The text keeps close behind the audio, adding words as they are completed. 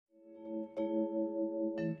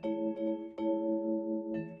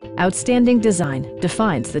Outstanding design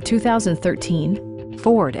defines the 2013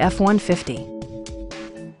 Ford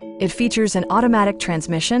F-150. It features an automatic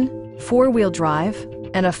transmission, four-wheel drive,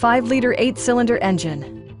 and a 5-liter 8-cylinder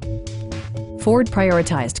engine. Ford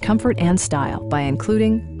prioritized comfort and style by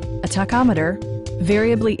including a tachometer,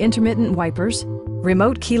 variably intermittent wipers,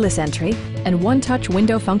 remote keyless entry, and one-touch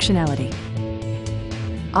window functionality.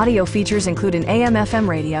 Audio features include an AM/FM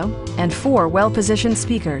radio and 4 well-positioned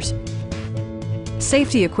speakers.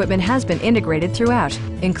 Safety equipment has been integrated throughout,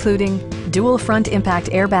 including dual front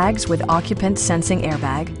impact airbags with occupant sensing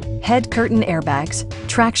airbag, head curtain airbags,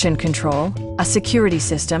 traction control, a security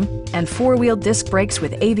system, and 4-wheel disc brakes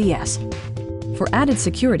with ABS. For added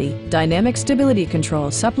security, dynamic stability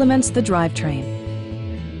control supplements the drivetrain.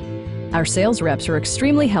 Our sales reps are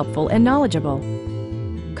extremely helpful and knowledgeable.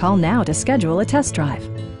 Call now to schedule a test drive.